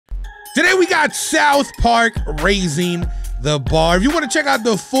Today we got South Park raising the bar. If you want to check out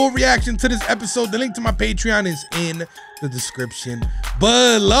the full reaction to this episode, the link to my Patreon is in the description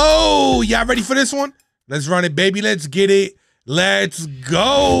below. Y'all ready for this one? Let's run it, baby. Let's get it. Let's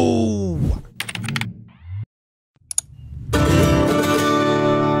go.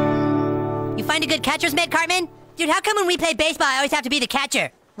 You find a good catcher's mitt, Cartman? Dude, how come when we play baseball, I always have to be the catcher?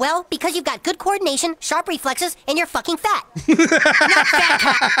 Well, because you've got good coordination, sharp reflexes, and you're fucking fat. Not fat.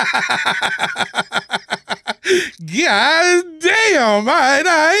 God damn, all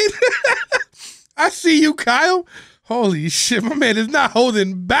right. I see you, Kyle. Holy shit, my man is not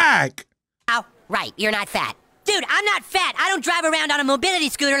holding back. Oh, right, you're not fat. Dude, I'm not fat. I don't drive around on a mobility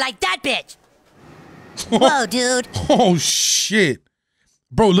scooter like that bitch. Whoa, dude. Oh, shit.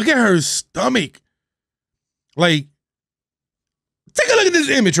 Bro, look at her stomach. Like, take a look at this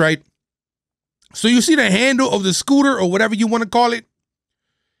image, right? So you see the handle of the scooter or whatever you want to call it?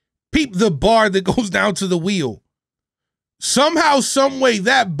 Peep the bar that goes down to the wheel. Somehow, some way,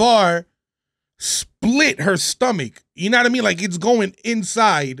 that bar split her stomach. You know what I mean? Like, it's going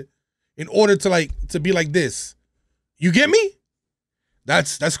inside in order to be like this. You get me?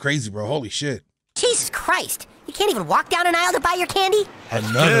 That's crazy, bro. Holy shit. Jesus Christ. You can't even walk down an aisle to buy your candy?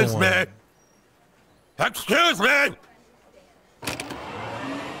 Excuse me. Excuse me.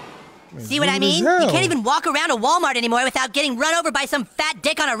 See what I mean? You can't even walk around a Walmart anymore without getting run over by some fat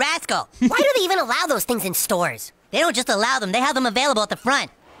dick on a rascal. Why do they even allow those things in stores? They don't just allow them, they have them available at the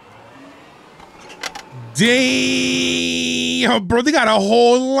front. Damn, bro, they got a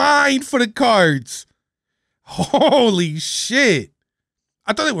whole line for the cards. Holy shit.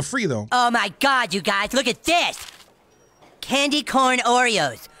 I thought they were free, though. Oh my God, you guys, look at this. Candy corn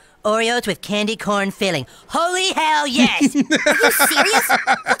Oreos. Oreos with candy corn filling. Holy hell yes! Are you serious?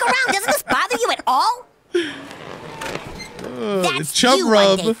 Look around, doesn't this bother you at all? That's you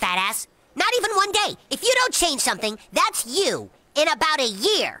rub. One day, fat ass. Not even one day. If you don't change something, that's you in about a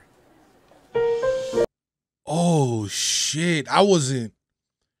year. Oh shit. I wasn't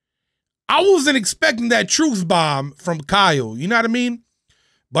expecting that truth bomb from Kyle. You know what I mean?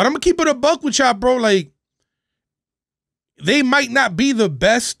 But I'm gonna keep it a buck with y'all, bro. Like, they might not be the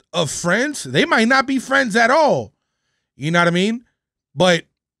best of friends. They might not be friends at all. You know what I mean? But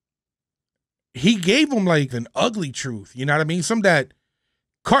he gave him like an ugly truth. You know what I mean? Some that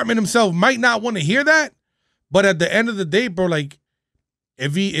Cartman himself might not want to hear that. But at the end of the day, bro, like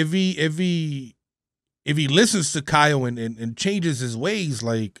if he listens to Kyle and changes his ways,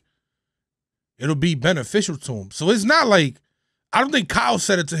 like it'll be beneficial to him. So it's not like, I don't think Kyle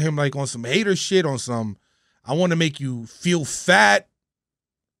said it to him like on some hater shit, on some I want to make you feel fat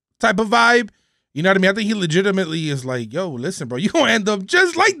type of vibe. You know what I mean? I think he legitimately is like, yo, listen, bro, you're going to end up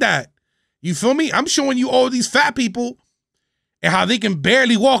just like that. You feel me? I'm showing you all these fat people and how they can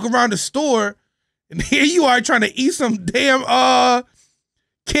barely walk around the store. And here you are trying to eat some damn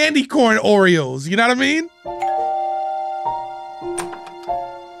candy corn Oreos. You know what I mean?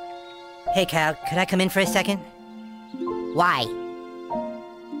 Hey, Cal, could I come in for a second? Why?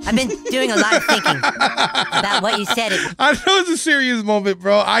 I've been doing a lot of thinking about what you said. I know it's a serious moment,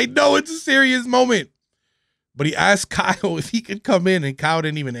 bro. I know it's a serious moment. But he asked Kyle if he could come in, and Kyle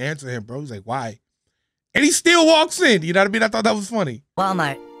didn't even answer him, bro. He's like, why? And he still walks in. You know what I mean? I thought that was funny.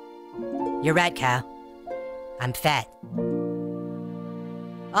 Walmart. You're right, Cal. I'm fat.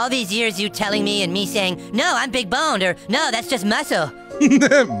 All these years you telling me and me saying, no, I'm big boned, or no, that's just muscle.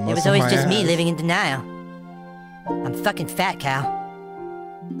 It was always just me living in denial. I'm fucking fat, Cal.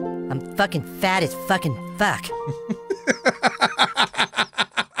 I'm fucking fat as fucking fuck.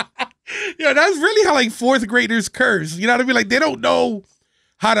 Yeah, that's really how like fourth graders curse. You know what I mean? Like they don't know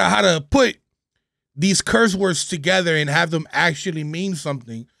how to put these curse words together and have them actually mean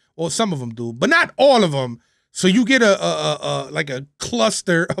something. Well, some of them do, but not all of them. So you get like a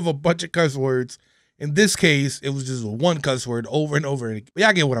cluster of a bunch of cuss words. In this case, it was just one cuss word over and over. But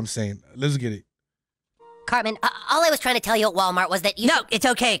y'all get what I'm saying. Let's get it. Cartman, all I was trying to tell you at Walmart was that you... No, it's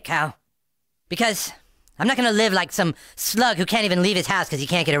okay, Cal. Because I'm not gonna live like some slug who can't even leave his house because he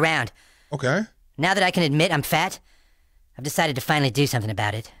can't get around. Okay. Now that I can admit I'm fat, I've decided to finally do something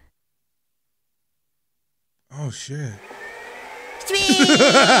about it. Oh, shit. Sweet!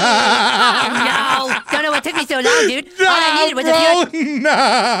 Oh, no! Don't know what took me so long, dude. Nah, all I needed was a few...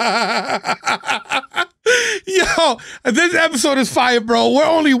 Nah. Yo, this episode is fire, bro. We're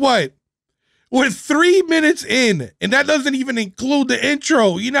only what? We're 3 minutes in, and that doesn't even include the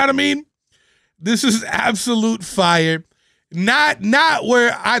intro. You know what I mean? This is absolute fire. Not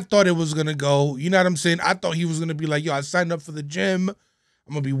where I thought it was gonna go. You know what I'm saying? I thought he was gonna be like, yo, I signed up for the gym. I'm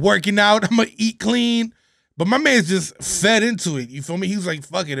gonna be working out. I'm gonna eat clean. But my man's just fed into it. You feel me? He's like,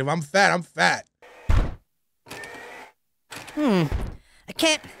 fuck it. If I'm fat, I'm fat. I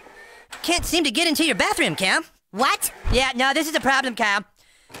can't seem to get into your bathroom, Cal. What? Yeah, no, this is a problem, Cal.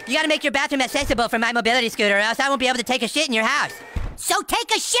 You gotta make your bathroom accessible for my mobility scooter, or else I won't be able to take a shit in your house. So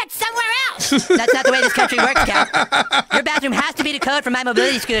take a shit somewhere else! That's not the way this country works, Cal. Your bathroom has to be the code for my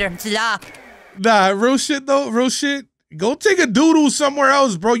mobility scooter. It's the law. Nah, real shit though, real shit. Go take a doodle somewhere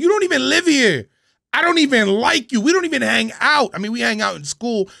else, bro. You don't even live here. I don't even like you. We don't even hang out. I mean, we hang out in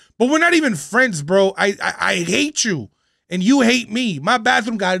school, but we're not even friends, bro. I hate you, and you hate me. My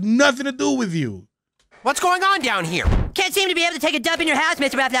bathroom got nothing to do with you. What's going on down here? Can't seem to be able to take a dump in your house,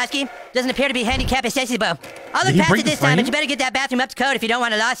 Mr. Raflowski. Doesn't appear to be handicap accessible. I'll look past it this time, but you better get that bathroom up to code if you don't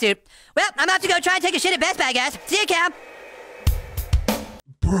want a lawsuit. Well, I'm off to go try and take a shit at Best Buy, guys. See you, Cal.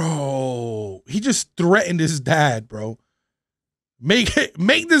 Bro, he just threatened his dad, bro. Make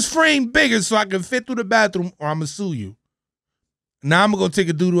this frame bigger so I can fit through the bathroom, or I'm gonna sue you. Now I'm gonna go take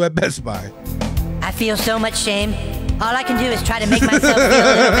a doodle at Best Buy. I feel so much shame. All I can do is try to make myself feel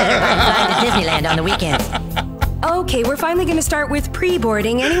a little better by flying to Disneyland on the weekends. Okay, we're finally gonna start with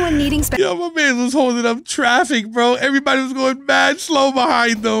pre-boarding. Anyone needing Yo, my man was holding up traffic, bro. Everybody was going mad slow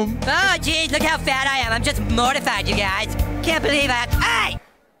behind them. Oh, jeez, look how fat I am. I'm just mortified, you guys. Can't believe Hey!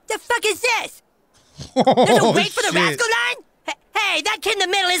 The fuck is this? There's a wait for the rascal line? Hey, that kid in the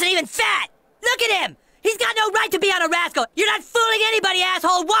middle isn't even fat. Look at him. He's got no right to be on a rascal. You're not fooling anybody,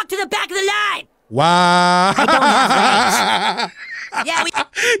 asshole. Walk to the back of the line. Wow. I don't have legs. Yeah,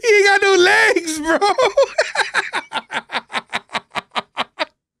 he ain't got no legs, bro.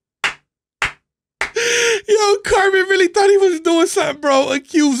 Yo, Carmen really thought he was doing something, bro,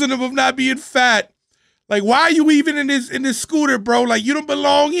 accusing him of not being fat. Like, why are you even in this scooter, bro? Like, you don't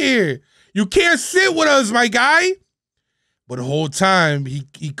belong here. You can't sit with us, my guy. But the whole time, he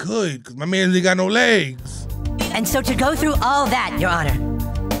could, because my man ain't got no legs. And so to go through all that, Your Honor,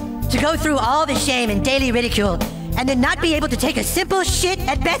 to go through all the shame and daily ridicule, and then not be able to take a simple shit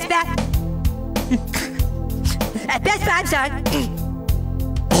at Best Buy. At Best Buy, I'm sorry.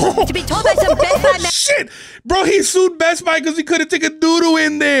 To be told by some Best Buy shit! Bro, he sued Best Buy because he couldn't take a doodle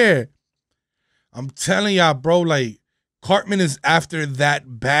in there. I'm telling y'all, bro, like, Cartman is after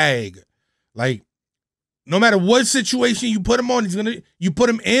that bag. Like, no matter what situation you put him on, you put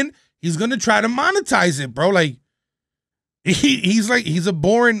him in, he's gonna try to monetize it, bro. Like, he's a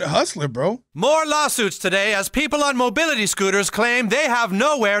boring hustler, bro. More lawsuits today as people on mobility scooters claim they have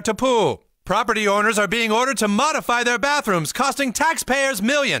nowhere to poo. Property owners are being ordered to modify their bathrooms, costing taxpayers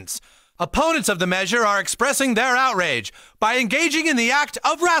millions. Opponents of the measure are expressing their outrage by engaging in the act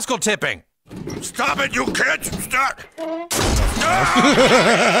of rascal tipping. Stop it, you kids! Stop!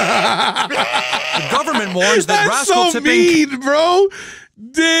 The government warns that That's rascal so tipping... mean, bro.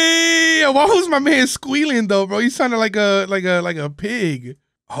 Damn, why was my man squealing though, bro? He sounded like a pig.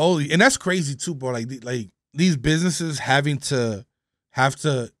 Holy, and that's crazy too, bro. Like these businesses have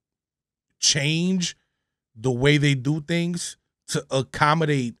to change the way they do things to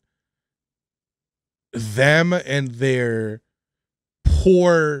accommodate them and their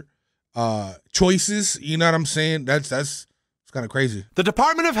poor choices. You know what I'm saying? That's kind of crazy. The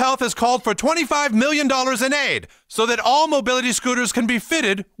Department of Health has called for $25 million in aid so that all mobility scooters can be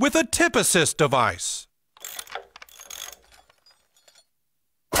fitted with a tip assist device.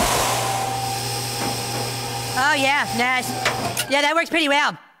 Oh, yeah, nice. Yeah, that works pretty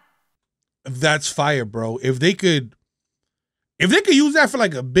well. That's fire, bro. If they could use that for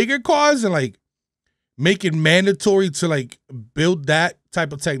like a bigger cause and like make it mandatory to like build that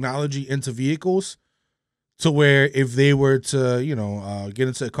type of technology into vehicles, to where if they were to, you know, get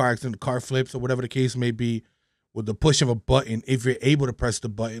into a car accident, the car flips or whatever the case may be, with the push of a button, if you're able to press the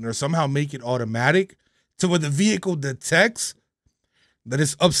button, or somehow make it automatic to where the vehicle detects that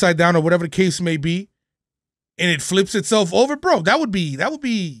it's upside down or whatever the case may be, and it flips itself over, bro, that would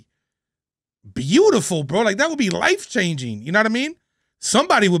be beautiful, bro. Like, that would be life-changing. You know what I mean?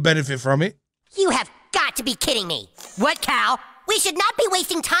 Somebody would benefit from it. You have got to be kidding me. What, Cal? We should not be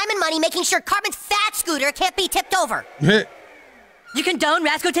wasting time and money making sure Cartman's fat scooter can't be tipped over. You condone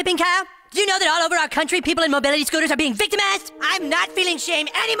rascal tipping, Kyle? Do you know that all over our country, people in mobility scooters are being victimized? I'm not feeling shame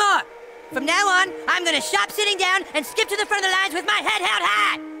anymore. From now on, I'm gonna stop sitting down and skip to the front of the lines with my head held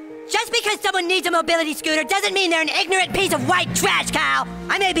high. Just because someone needs a mobility scooter doesn't mean they're an ignorant piece of white trash, Kyle.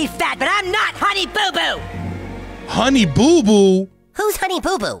 I may be fat, but I'm not Honey Boo Boo. Honey Boo Boo? Who's Honey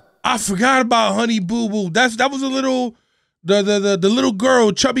Boo Boo? I forgot about Honey Boo Boo. That was a little the little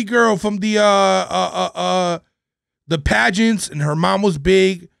girl, chubby girl from the pageants, and her mom was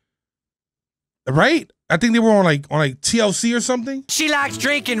big. Right? I think they were on like TLC or something. She likes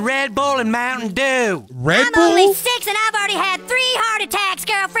drinking Red Bull and Mountain Dew. Red Bull? I'm only 6 and I've already had 3 heart attacks,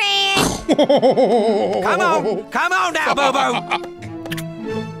 girlfriend. Come on now,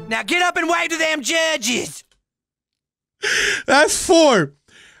 Boo-Boo. Now get up and wave to them judges. That's 4.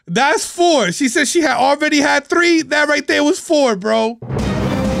 That's 4. She said she had already had 3. That right there was 4, bro.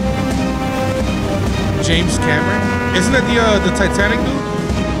 James Cameron. Isn't that the Titanic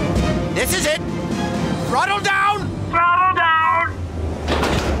dude? This is it. Throttle down! Throttle down!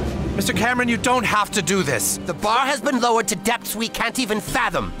 Mr. Cameron, you don't have to do this. The bar has been lowered to depths we can't even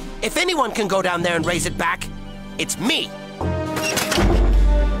fathom. If anyone can go down there and raise it back, it's me.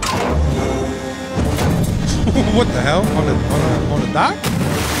 What the hell? On the dock?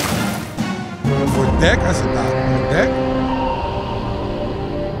 Or deck? I said dock. On the deck?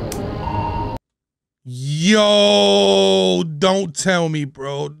 Yo, don't tell me,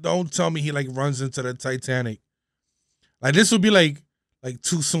 bro. Don't tell me he like runs into the Titanic. Like this would be like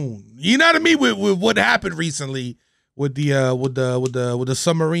too soon. You know what I mean? With what happened recently with the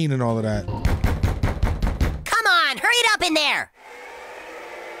submarine and all of that. Come on, hurry it up in there.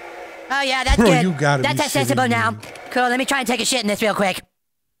 Oh yeah, that's Bro, good. you gotta That's be accessible shitting now. me. Cool, let me try and take a shit in this real quick.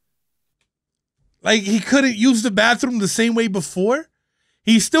 Like he couldn't use the bathroom the same way before.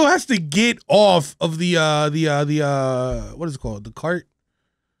 He still has to get off of the what is it called? The cart?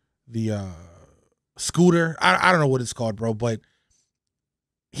 The scooter. I don't know what it's called, bro, but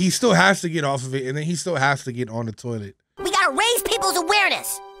he still has to get off of it, and then he still has to get on the toilet. We gotta raise people's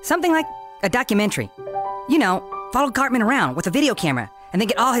awareness. Something like a documentary. You know, follow Cartman around with a video camera and then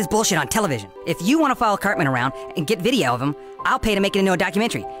get all his bullshit on television. If you want to follow Cartman around and get video of him, I'll pay to make it into a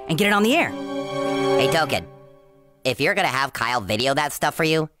documentary and get it on the air. Hey, Token. If you're gonna have Kyle video that stuff for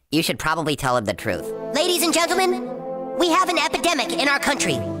you, you should probably tell him the truth. Ladies and gentlemen, we have an epidemic in our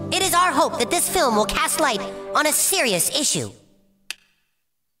country. It is our hope that this film will cast light on a serious issue.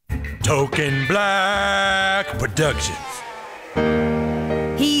 Token Black Productions.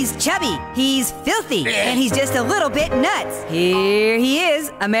 He's chubby, he's filthy, and he's just a little bit nuts. Here he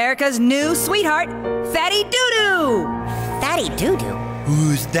is, America's new sweetheart, Fatty Doo-Doo. Fatty Doo-Doo?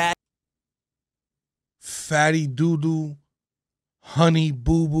 Who's that? Fatty Doo-Doo, Honey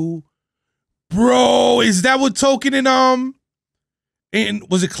Boo Boo. Bro, is that what Token and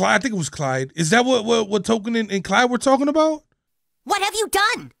was it Clyde? I think it was Clyde. Is that what Token and Clyde were talking about? What have you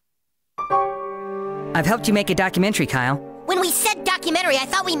done? I've helped you make a documentary, Kyle. When we said documentary, I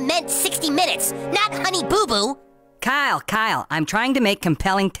thought we meant 60 minutes, not Honey Boo Boo. Kyle, I'm trying to make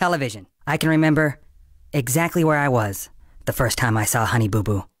compelling television. I can remember exactly where I was the first time I saw Honey Boo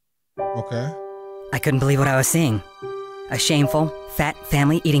Boo. Okay. I couldn't believe what I was seeing. A shameful, fat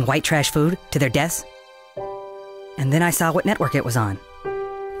family eating white trash food to their deaths. And then I saw what network it was on.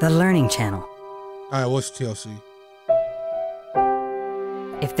 The Learning Channel. All right, what's TLC?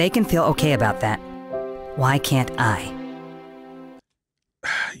 If they can feel okay about that, why can't I?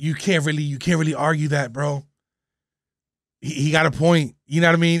 You can't really argue that, bro. He got a point. You know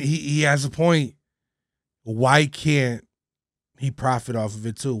what I mean? He has a point. Why can't he profit off of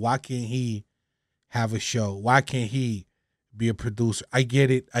it too? Why can't he have a show? Why can't he be a producer? I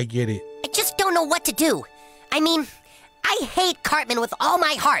get it. I just don't know what to do. I mean, I hate Cartman with all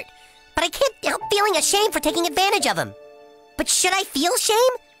my heart, but I can't help feeling ashamed for taking advantage of him. But should I feel shame?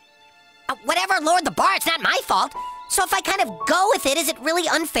 Whatever lowered the bar, it's not my fault. So if I kind of go with it, is it really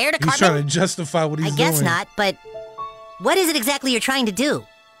unfair to Cartman? He's trying to justify what he's doing. I guess not, but what is it exactly you're trying to do?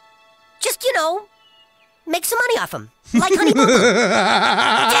 Just, you know, make some money off him. Like Honey Boo Boo.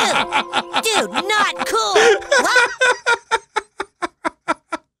 Dude, not cool. What?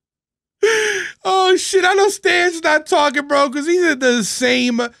 Oh shit! I know Stan's not talking, bro, because he did the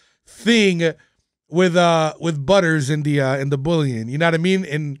same thing with Butters in the bullying. You know what I mean?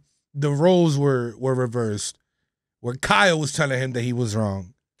 And the roles were reversed, where Kyle was telling him that he was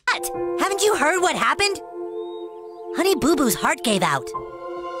wrong. What? Haven't you heard what happened? Honey Boo Boo's heart gave out.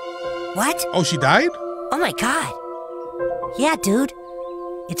 What? Oh, she died? Oh my god. Yeah, dude.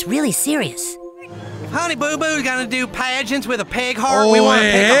 It's really serious. Honey Boo Boo's gonna do pageants with a pig heart. Oh, we want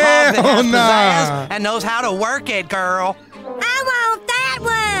to pick a hog that has nah. pizzazz and knows how to work it, girl. I want that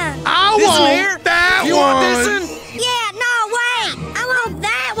one. I This one want here? that You one. want this one? Yeah, no, wait. I want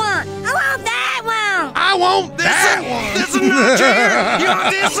that one. I want that one. I want This that one? one. This one right here? You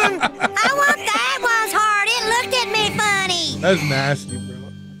want this one? I want that one's heart. It looked at me funny. That's nasty, bro.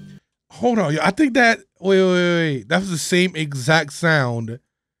 Hold on, I think that wait. That was the same exact sound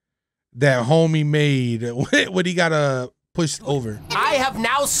that homie made when he got pushed over. I have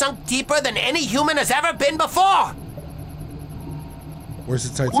now sunk deeper than any human has ever been before. Where's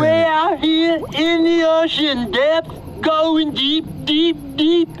the Titanic? Way out here in the ocean depths, going deep, deep,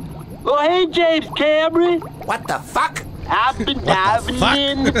 deep. Oh, hey, James Cameron. What the fuck? I've been diving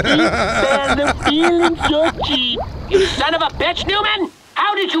in the deep and I'm feeling so cheap. You son of a bitch, Newman!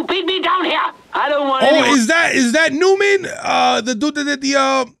 How did you beat me down here? I don't want anyone... is that Newman? The dude that did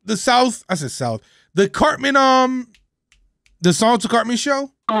the South, I said South. The Cartman, the Songs to Cartman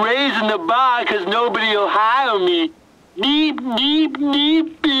show? I'm raising the bar because nobody will hire me. Deep, deep,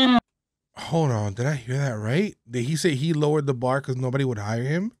 deep in... Hold on, did I hear that right? Did he say he lowered the bar because nobody would hire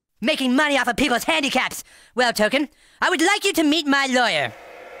him? Making money off of people's handicaps. Well, Token, I would like you to meet my lawyer.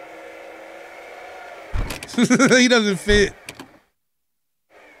 He doesn't fit.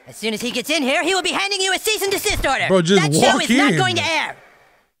 As soon as he gets in here, he will be handing you a cease and desist order. Bro, just that walk show is not going to air.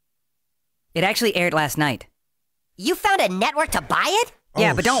 It actually aired last night. You found a network to buy it?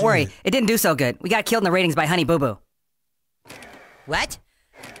 Yeah, but don't worry. It didn't do so good. We got killed in the ratings by Honey Boo Boo. What?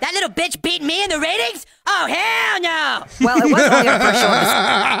 That little bitch beat me in the ratings? Oh, hell no! Well, it was only our first show of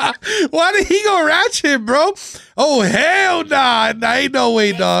the... Why did he go ratchet, bro? Oh, hell nah. Nah, ain't no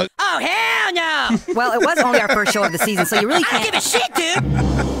way, dog. Oh, hell no! Well, it was only our first show of the season, so you really can't... I don't give a shit, dude!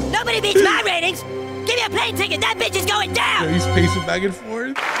 Nobody beats my ratings! Give me a plane ticket! That bitch is going down! Yeah, he's pacing back and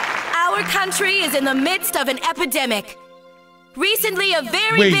forth. Our country is in the midst of an epidemic. Recently, a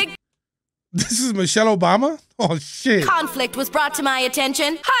very big... This is Michelle Obama? Oh, shit. Conflict was brought to my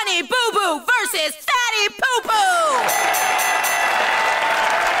attention. Honey Boo Boo versus Fatty Poo Poo!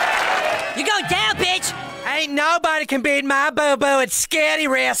 You go down, bitch! Ain't nobody can beat my boo-boo at Scatty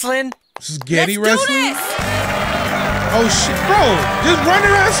Wrestling. This is Scatty Wrestling? Do this. Oh, shit. Bro, just run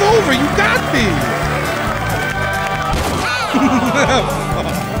her ass over. You got this.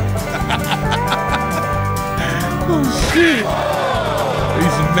 Oh, shit.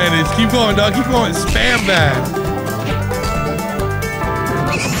 He's a menace. Keep going, dog. Keep going. Spam that.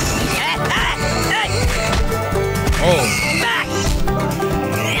 Oh.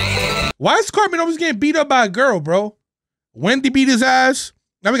 Why is Cartman always getting beat up by a girl, bro? Wendy beat his ass.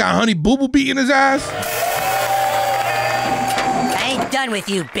 Now we got Honey Boo Boo beating his ass. I ain't done with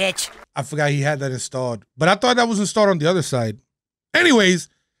you, bitch. I forgot he had that installed. But I thought that was installed on the other side. Anyways,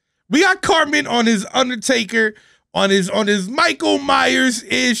 we got Cartman on his Undertaker, on his Michael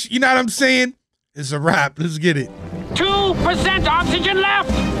Myers-ish. You know what I'm saying? It's a wrap. Let's get it. 2% oxygen left!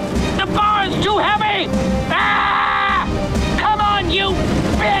 The bar is too heavy! Ah! Come on, you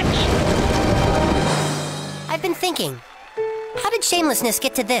bitch! I've been thinking, how did shamelessness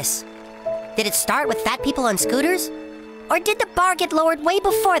get to this? Did it start with fat people on scooters? Or did the bar get lowered way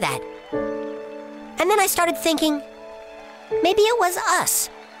before that? And then I started thinking, maybe it was us.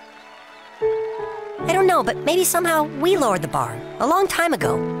 I don't know, but maybe somehow we lowered the bar a long time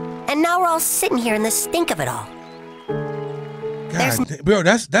ago. And now we're all sitting here in the stink of it all. God, bro,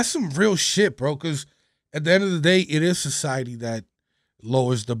 that's some real shit, bro. Because at the end of the day, it is society that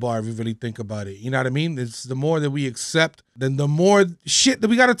lowers the bar if you really think about it. You know what I mean? It's the more that we accept, then the more shit that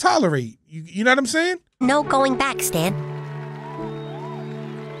we got to tolerate. You know what I'm saying? No going back, Stan.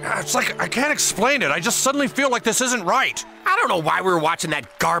 It's like, I can't explain it. I just suddenly feel like this isn't right. I don't know why we were watching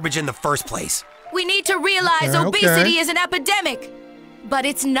that garbage in the first place. We need to realize obesity is an epidemic, but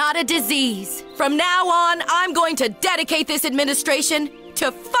it's not a disease. From now on, I'm going to dedicate this administration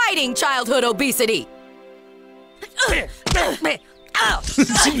to fighting childhood obesity.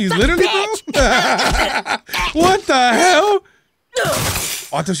 She's literally, bro? What the hell? Oh,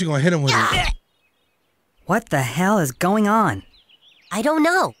 I thought she was going to hit him with it. What the hell is going on? I don't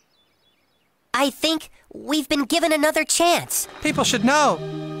know. I think we've been given another chance. People should know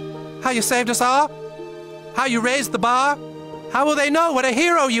how you saved us all, how you raised the bar. How will they know what a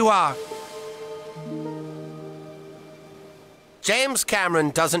hero you are? James Cameron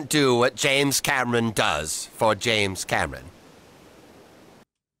doesn't do what James Cameron does for James Cameron.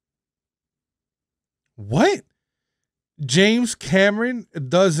 What? James Cameron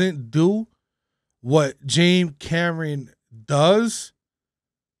doesn't do what James Cameron does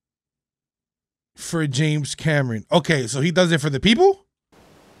for James Cameron. Okay, so he does it for the people?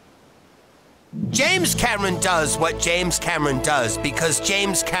 James Cameron does what James Cameron does because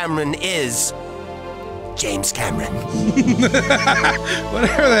James Cameron is James Cameron.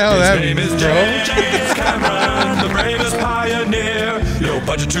 Whatever the hell that means, bro. James Cameron, the bravest pioneer. No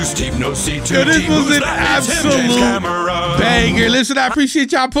budget too steep, no seat too deep. This was an absolute banger. Listen, I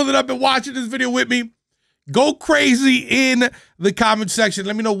appreciate y'all pulling up and watching this video with me. Go crazy in the comment section.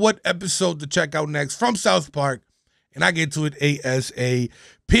 Let me know what episode to check out next from South Park, and I get to it ASAP.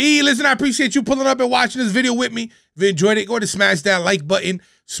 Listen, I appreciate you pulling up and watching this video with me. If you enjoyed it, go ahead and smash that like button.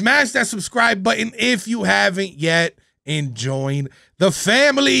 Smash that subscribe button if you haven't yet. and join the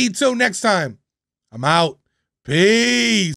family. Till next time, I'm out. Peace.